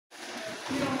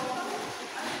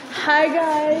Hi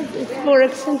guys, it's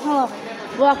Borix and hello.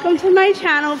 Welcome to my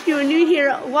channel. If you're new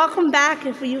here, welcome back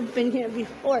if you've been here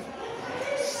before.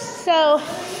 So,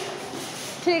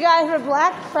 today guys, we're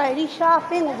Black Friday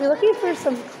shopping. We'll be looking for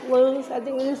some clothes, I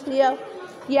think, in this video.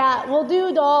 Yeah, we'll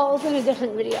do dolls in a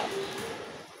different video.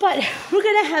 But we're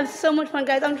gonna have so much fun,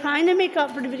 guys. I'm trying to make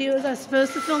up for the videos I was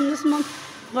supposed to film this month,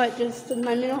 but just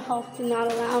my mental health did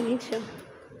not allow me to.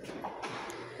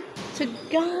 So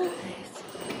guys,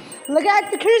 look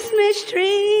at the Christmas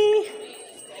tree.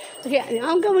 Okay,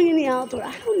 I'm going in the outdoor.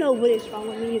 I don't know what is wrong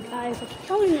with me, you guys. I keep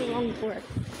going in the wrong door.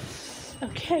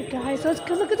 Okay, guys, let's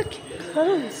go look at the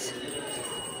clothes.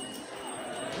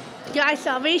 Guys,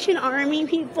 Salvation Army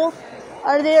people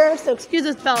are there, so excuse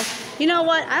this bell. You know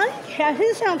what? I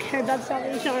don't care about the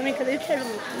Salvation Army because they care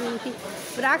about the community.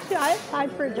 But actually, I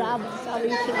applied for a job with the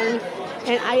Salvation Army,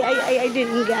 and I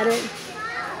didn't get it.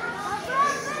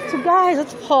 So guys,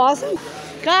 let's pause.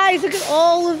 Guys, look at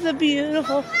all of the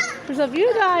beautiful stuff.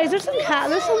 You guys, there's some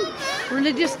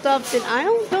religious stuff that I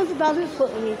don't know about this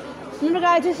put with me. Remember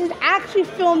guys, this is actually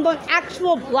filmed on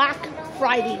actual Black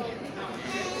Friday.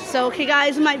 So okay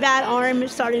guys, my bad arm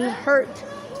is starting to hurt.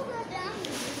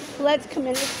 Let's come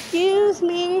in. Excuse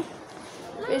me.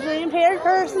 Visually impaired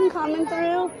person coming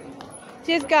through.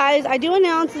 Just guys, I do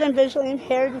announce that I'm visually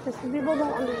impaired because some people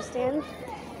don't understand.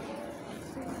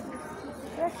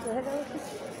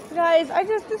 Guys,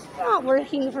 this is not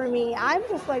working for me. I'm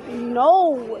just like,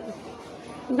 no.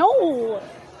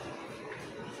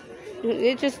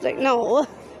 It's just like, no.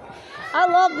 I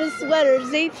love this sweater.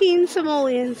 It's 18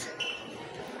 simoleons.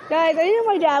 Guys, I knew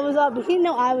my dad was up, but he didn't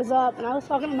know I was up. And I was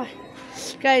talking to my...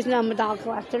 Guys, now I'm a dog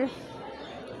collector.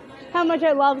 How much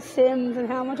I love Sims and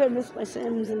how much I miss my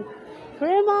Sims. And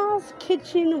Grandma's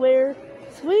kitchen where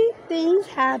sweet things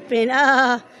happen.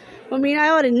 I mean, I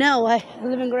ought to know. I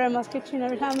live in Grandma's kitchen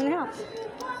every time I'm in the house.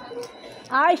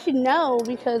 I should know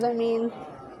because, I mean,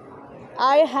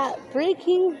 I have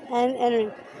breaking and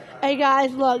entering. Hey,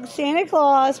 guys, look, Santa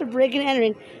Claus for breaking and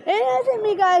entering. It isn't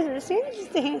me, guys. Santa's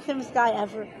just the handsomest guy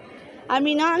ever. I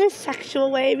mean, not in a sexual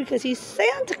way because he's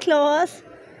Santa Claus.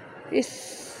 He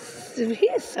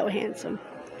is so handsome.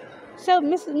 So,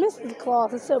 Mrs.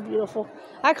 Claus is so beautiful.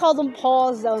 I call them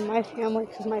paws, though, in my family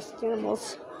because my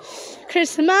animals.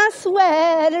 Christmas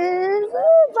sweaters.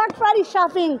 Ooh, Black Friday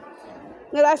shopping.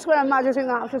 No, I swear I'm not just saying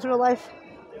that because real life.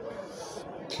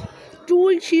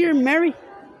 Joy, cheer, merry.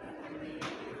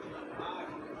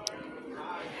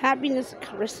 Happiness,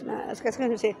 Christmas. Guys, I'm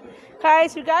gonna say,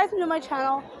 guys, you guys know my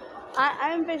channel.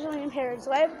 I'm visually impaired,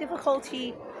 so I have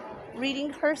difficulty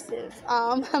reading cursive.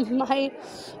 My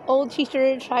old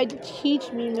teacher tried to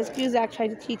teach me. Miss Guzak tried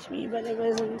to teach me, but it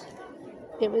wasn't.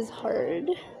 It was hard.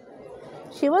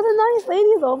 She was a nice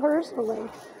lady, though, personally.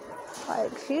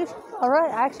 Like, she's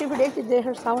alright. I actually predicted that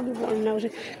her son would be born in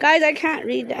ocean. Guys, I can't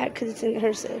read that because it's in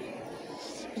cursive.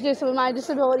 Just with my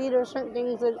disability, there are certain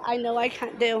things that I know I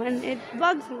can't do, and it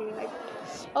bugs me. Like,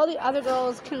 all the other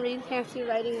girls can read fancy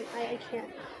writing, I can't.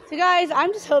 So, guys,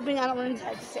 I'm just hoping I don't run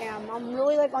into Sam. I'm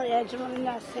really, like, on the edge of running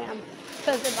into Sam.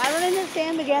 Because if I run into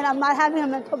Sam again, I'm not having a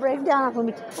mental breakdown. I'm going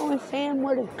to be telling Sam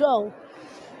where to go.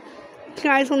 You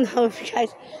guys will know if you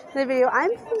guys in the video.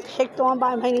 I'm being picked on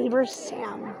by my neighbor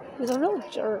Sam. He's a real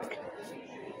jerk.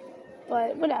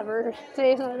 But whatever.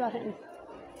 Today's not about him.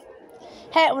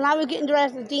 Hey, when I was getting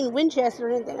dressed with Dean Winchester,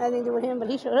 I didn't think anything to do with him, but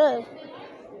he showed up.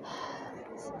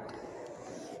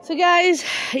 So guys,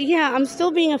 yeah, I'm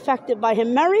still being affected by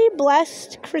him. Merry,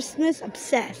 blessed, Christmas,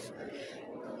 obsessed.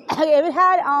 Okay, if it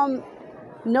had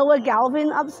Noah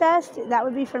Galvin obsessed, that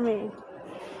would be for me.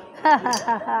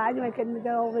 I knew I couldn't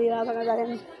go over video talking about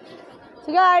him.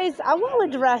 So guys, I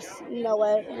want to address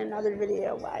Noah in another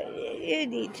video. I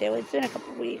need to. It's been a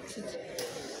couple weeks.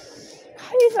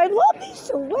 Guys, I love these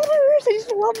sweaters. I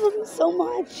just love them so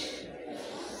much.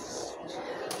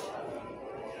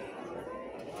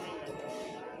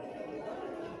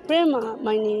 Grandma,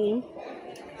 my name.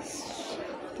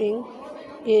 Shopping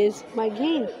is my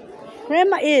game.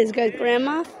 Grandma is, guys.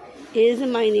 Grandma is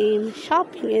my name.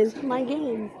 Shopping is my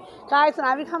game. Guys, when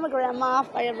I become a grandma,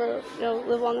 if I ever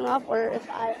live long enough, or if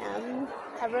I am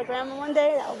ever a grandma one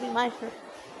day, that will be my first.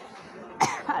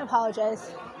 I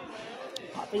apologize.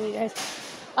 Popping you guys.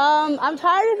 I'm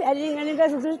tired of editing, and you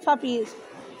guys, there's puppies.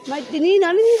 None of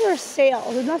these are sale.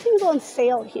 There's nothing's on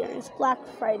sale here. It's Black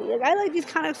Friday. Like, I like these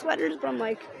kind of sweaters, but I'm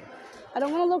like, I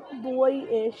don't want to look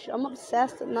boyish. I'm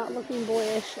obsessed with not looking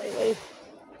boyish lately.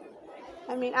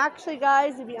 I mean, actually,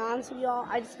 guys, to be honest with y'all,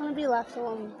 I just want to be left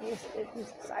alone in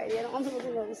society. I don't want people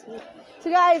to notice me.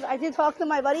 So, guys, I did talk to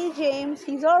my buddy James.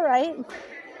 He's all right.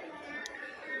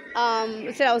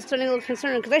 said I was starting a little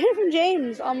concerned because I hear from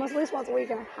James almost at least once a week,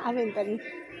 and I haven't been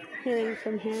hearing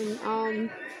from him.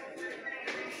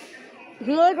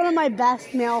 He's like one of my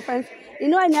best male friends. You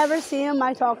know, I never see him.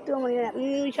 I talk to him. We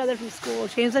knew each other from school.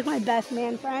 James like my best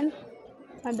man friend,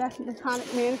 my best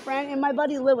platonic man friend, and my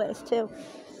buddy Lewis too.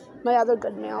 My other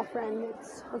good male friend.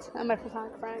 It's my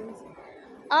platonic friends.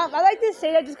 I like to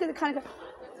say that just because it kind of.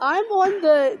 I'm on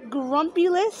the grumpy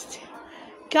list.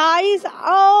 Guys,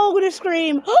 oh, I'm going to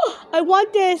scream. Oh, I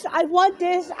want this. I want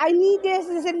this. I need this.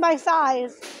 It's in my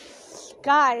size.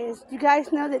 Guys, you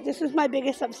guys know that this is my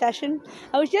biggest obsession.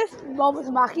 I was just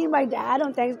mocking my dad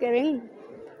on Thanksgiving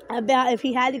about if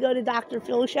he had to go to Dr.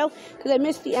 Phil's show, because I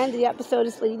missed the end of the episode.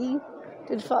 This lady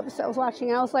did the episode I was watching,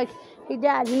 and I was like, hey,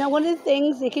 Dad, you know one of the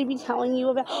things they could be telling you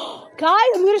about... Guys,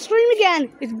 I'm going to scream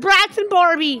again. It's Bratz and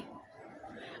Barbie.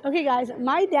 Okay, guys,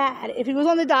 my dad, if he was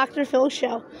on the Dr. Phil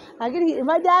show, my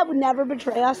dad would never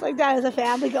betray us like that as a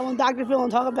family, go on Dr. Phil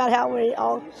and talk about how we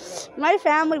all... My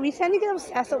family, we tend to get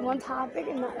obsessed with one topic,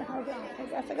 and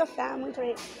that's like a family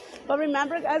trait. But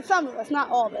remember, some of us,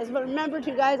 not all of us, but remember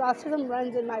too, guys, autism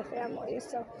runs in my family,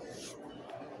 so...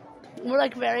 We're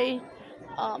like very...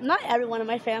 not everyone in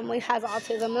my family has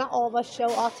autism. Not all of us show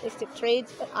autistic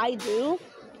traits, but I do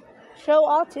show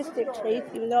autistic traits,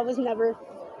 even though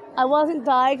I wasn't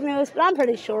diagnosed, but I'm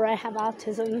pretty sure I have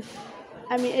autism.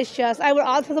 I mean, it's just, I wear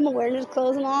autism awareness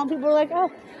clothes and all, and people are like, oh.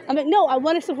 I'm like, no, I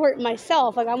want to support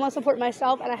myself. Like, I want to support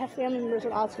myself, and I have family members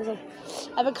with autism.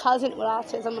 I have a cousin with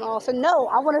autism and all, so no,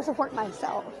 I want to support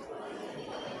myself.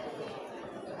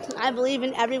 I believe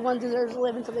in everyone deserves to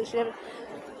live until they should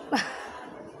have.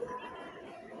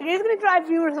 It is going to drive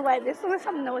viewers away. This is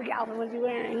something Noah Galvin would be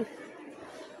wearing.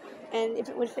 And if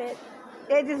it would fit.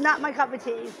 It is not my cup of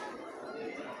tea.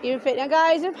 It would fit. Now,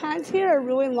 guys, your pants here are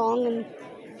really long. And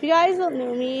if you guys don't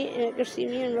know me and you see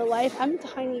me in real life, I'm a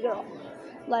tiny girl.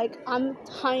 Like, I'm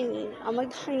tiny. I'm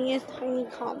like tiniest tiny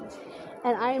comes.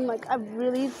 And I am like a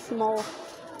really small,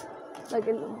 like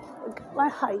my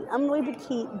height. I'm really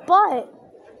petite. But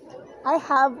I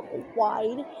have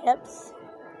wide hips.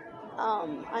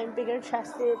 I'm bigger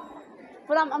chested,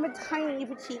 but I'm a tiny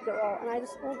petite girl, and I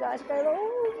just, oh gosh, guys,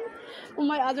 well,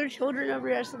 my other children over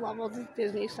here still love all this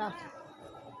Disney stuff.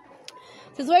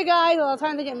 This way, guys, a lot of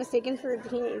times I get mistaken for a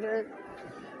teenager.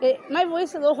 My voice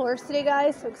is a little hoarse today,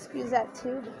 guys, so excuse that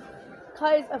too.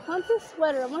 Guys, I want this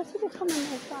sweater. I want to see it come on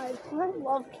my side.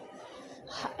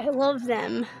 I love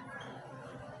them.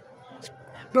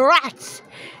 Bratz!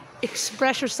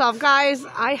 Express yourself, guys.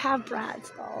 I have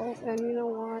Bratz dolls, and you know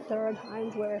what? There are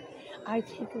times where I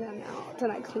take them out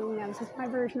and I clean them. So it's my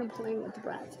version of playing with the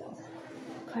Bratz dolls.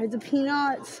 Guys, the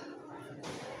peanuts.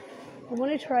 I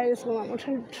want to try this one. I'm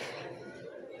trying to try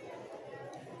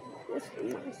this for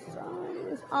my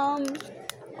size.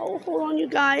 Oh, hold on, you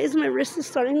guys. My wrist is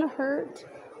starting to hurt.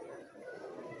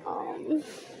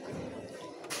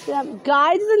 Yeah,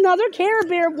 guys, there's another Care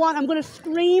Bear one. I'm gonna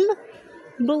scream.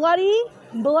 Bloody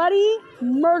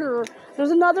murder.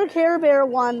 There's another Care Bear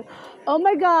one. Oh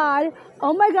my god.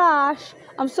 Oh my gosh.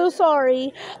 I'm so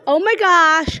sorry. Oh my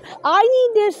gosh. I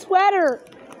need this sweater.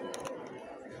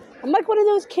 I'm like one of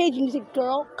those kids. You say,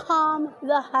 girl, calm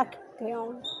the heck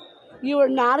down. You are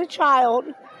not a child.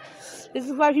 This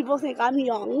is why people think I'm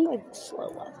young. Like, slow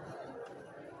up.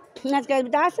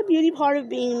 That's the beauty part of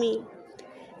being me.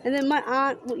 And then my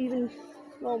aunt will even...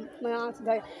 Well, my aunt would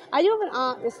tell you. I do have an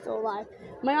aunt that's still alive.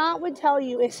 My aunt would tell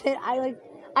you is that I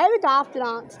have adopted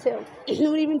aunts too. She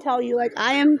would even tell you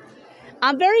I'm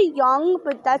very young,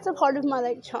 but that's a part of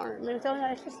my charm. And so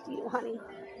that's just you, honey.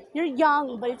 You're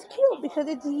young, but it's cute because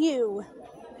it's you.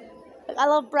 I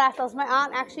love Bratz. My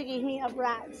aunt actually gave me a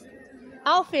Bratz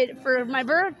outfit for my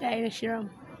birthday this year.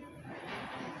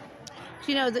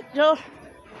 She knows that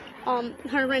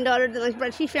her granddaughter didn't like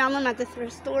Bratz. She found them at the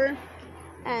thrift store.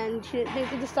 And she didn't think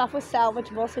that the stuff was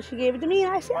salvageable, so she gave it to me,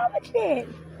 and I salvaged it.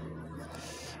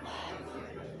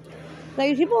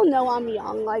 People know I'm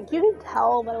young. You can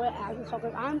tell by the way I act and stuff.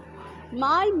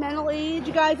 My mental age,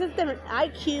 you guys, is different.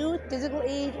 IQ, physical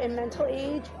age, and mental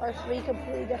age are three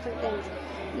completely different things.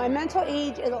 My mental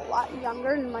age is a lot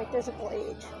younger than my physical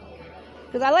age.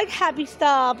 Because I like happy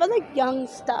stuff. I like young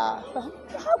stuff.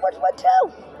 Hogwarts one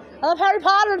too. I love Harry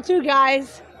Potter too,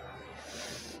 guys.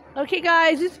 Okay,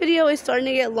 guys, this video is starting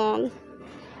to get long.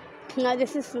 Now,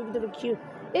 this is super cute.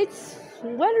 It's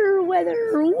sweater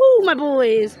weather. Woo, my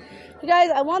boys. You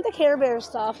guys, I want the Care Bear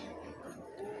stuff.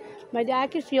 My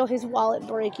dad could feel his wallet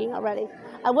breaking already.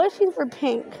 I wish these were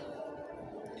pink,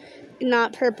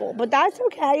 not purple. But that's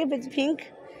okay if it's pink.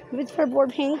 If it's purple or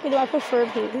pink, I prefer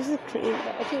pink. This is cream,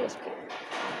 but I think it's pink.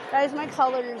 Guys, my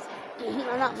colors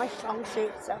are not my strong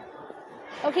suit, so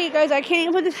Okay, guys, I can't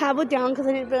even put the tablet down because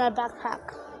I didn't bring my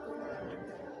backpack.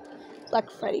 Black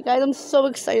Friday, guys, I'm so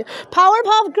excited.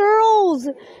 Powerpuff Girls!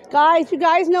 Guys, you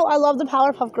guys know I love the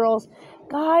Powerpuff Girls.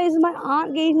 Guys, my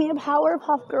aunt gave me a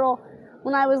Powerpuff Girl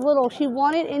when I was little. She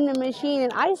won it in the machine,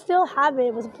 and I still have it.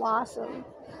 It was Blossom.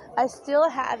 I still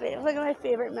have it. It was like one of my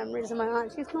favorite memories of my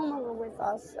aunt. She's no longer with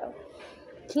us, so.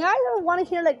 Do you guys ever want to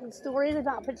hear like stories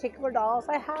about particular dolls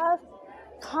I have?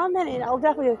 Comment it. I'll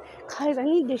definitely. Guys, I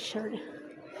need this shirt.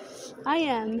 I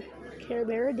am Care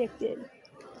Bear addicted.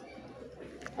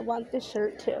 I want this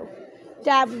shirt too.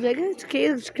 Dad was like, it's okay,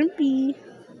 it's crimpy.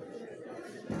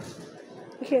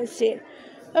 Okay, let's see.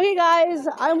 Okay, guys,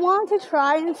 I want to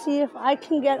try and see if I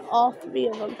can get all 3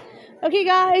 of them. Okay,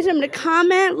 guys, I'm going to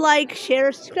comment, like,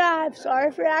 share, subscribe.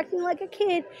 Sorry for acting like a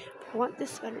kid. I want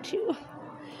this sweater too.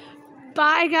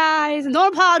 Bye, guys. And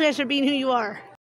don't apologize for being who you are.